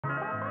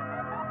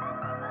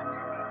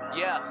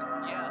Can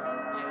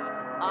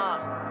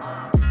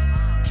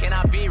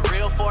I be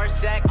real for a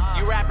sec?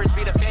 You rappers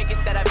be the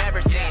fakest that I've ever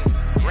seen.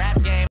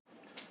 Rap game.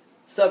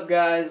 Sup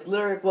guys,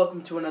 Lyric,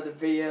 welcome to another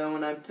video,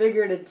 and I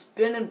figured it's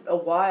been a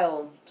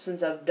while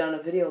since I've done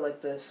a video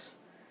like this.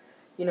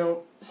 You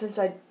know, since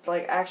I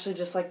actually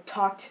just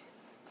talked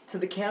to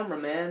the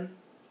cameraman.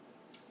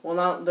 Well,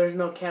 now there's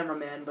no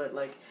cameraman, but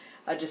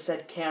I just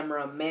said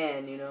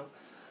cameraman, you know.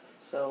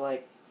 So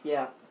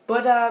yeah.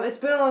 But it's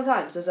been a long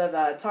time since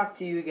I've talked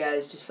to you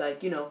guys, just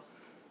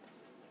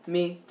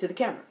me to the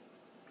camera.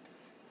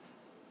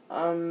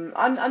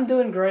 I'm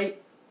doing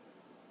great.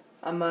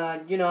 I'm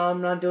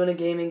not doing a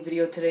gaming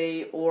video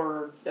today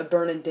or a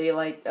Burning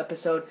Daylight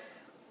episode.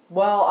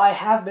 Well, I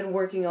have been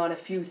working on a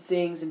few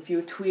things and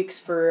few tweaks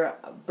for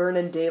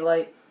Burning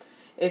Daylight.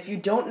 If you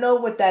don't know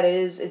what that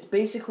is, it's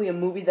basically a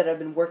movie that I've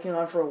been working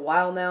on for a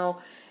while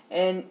now,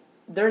 and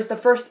there's the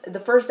first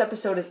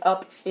episode is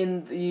up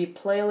in the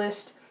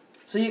playlist,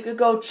 so you could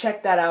go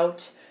check that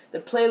out. The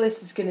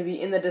playlist is going to be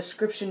in the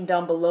description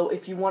down below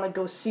if you want to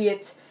go see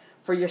it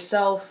for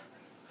yourself.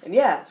 And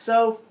yeah,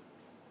 so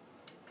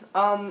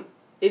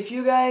if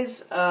you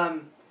guys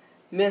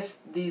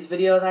missed these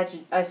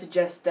videos, I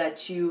suggest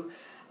that you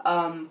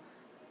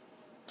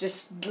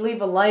just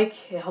leave a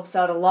like. It helps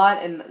out a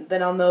lot, and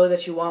then I'll know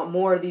that you want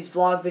more of these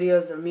vlog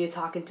videos of me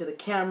talking to the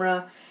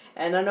camera.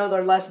 And I know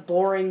they're less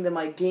boring than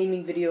my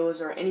gaming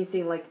videos or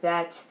anything like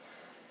that,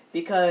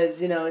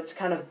 because it's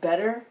kind of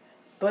better.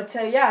 But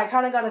yeah, I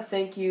kind of gotta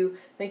thank you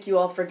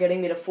all for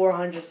getting me to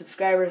 400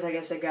 subscribers. I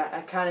guess I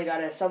kind of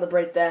gotta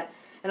celebrate that.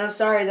 And I'm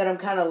sorry that I'm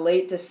kind of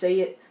late to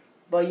say it,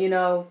 but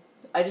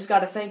I just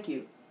gotta thank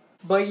you.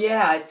 But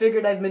yeah, I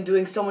figured I've been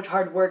doing so much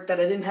hard work that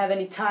I didn't have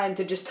any time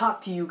to just talk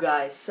to you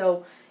guys.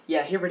 So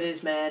yeah, here it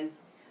is, man.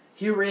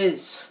 Here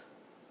is.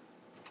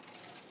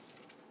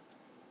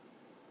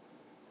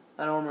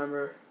 I don't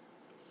remember.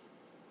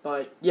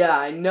 But yeah,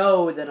 I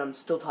know that I'm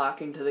still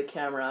talking to the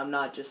camera. I'm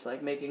not just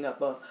making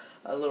up a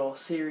little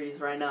series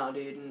right now,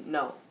 dude.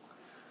 No.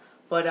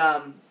 But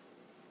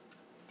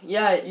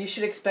yeah, you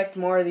should expect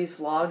more of these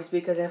vlogs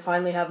because I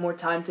finally have more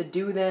time to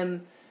do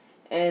them,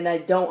 and I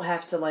don't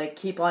have to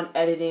keep on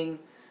editing.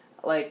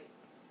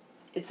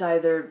 It's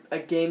either a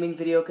gaming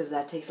video, because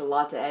that takes a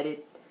lot to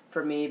edit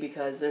for me,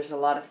 because there's a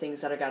lot of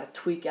things that I gotta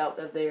tweak out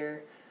of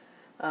there,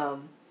 because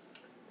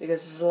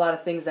there's a lot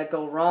of things that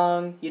go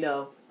wrong.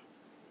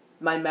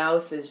 My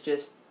mouth is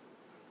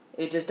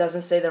it just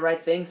doesn't say the right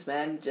things,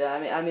 man.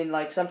 I mean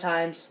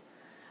sometimes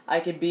I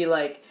could be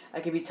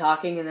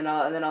talking, and then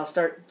I'll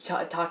start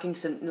talking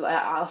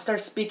I'll start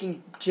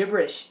speaking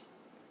gibberish.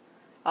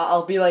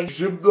 I'll be like,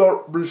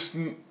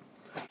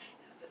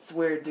 it's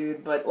weird,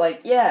 dude, but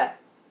yeah.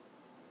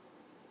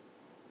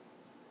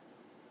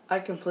 I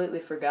completely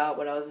forgot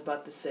what I was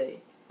about to say.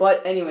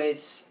 But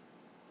anyways,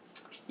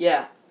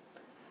 yeah.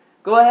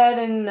 Go ahead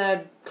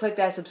and click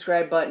that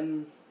subscribe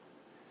button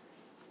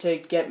to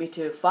get me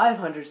to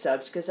 500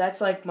 subs, because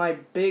that's my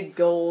big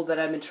goal that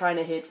I've been trying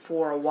to hit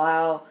for a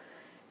while.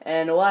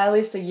 And at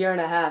least a year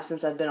and a half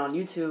since I've been on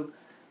YouTube.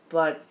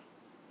 But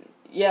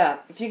yeah,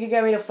 if you could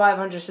get me to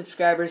 500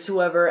 subscribers,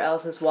 whoever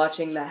else is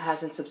watching that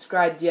hasn't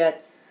subscribed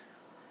yet,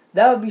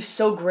 that would be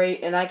so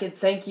great, and I could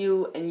thank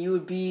you, and you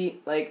would be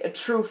a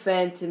true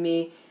fan to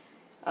me.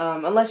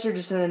 Unless you're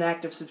just an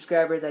inactive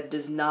subscriber that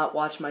does not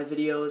watch my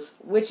videos,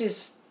 which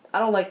is, I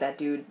don't like that,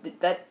 dude.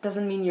 That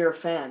doesn't mean you're a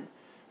fan.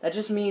 That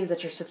just means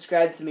that you're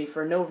subscribed to me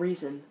for no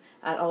reason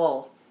at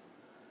all.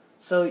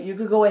 So you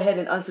could go ahead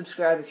and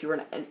unsubscribe if you're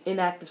an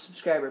inactive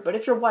subscriber. But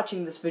if you're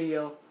watching this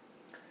video,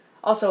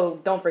 also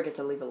don't forget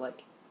to leave a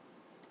like.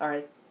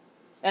 Alright?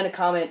 And a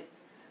comment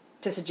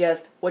to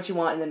suggest what you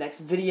want in the next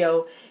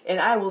video.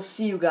 And I will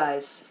see you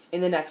guys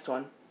in the next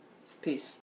one. Peace.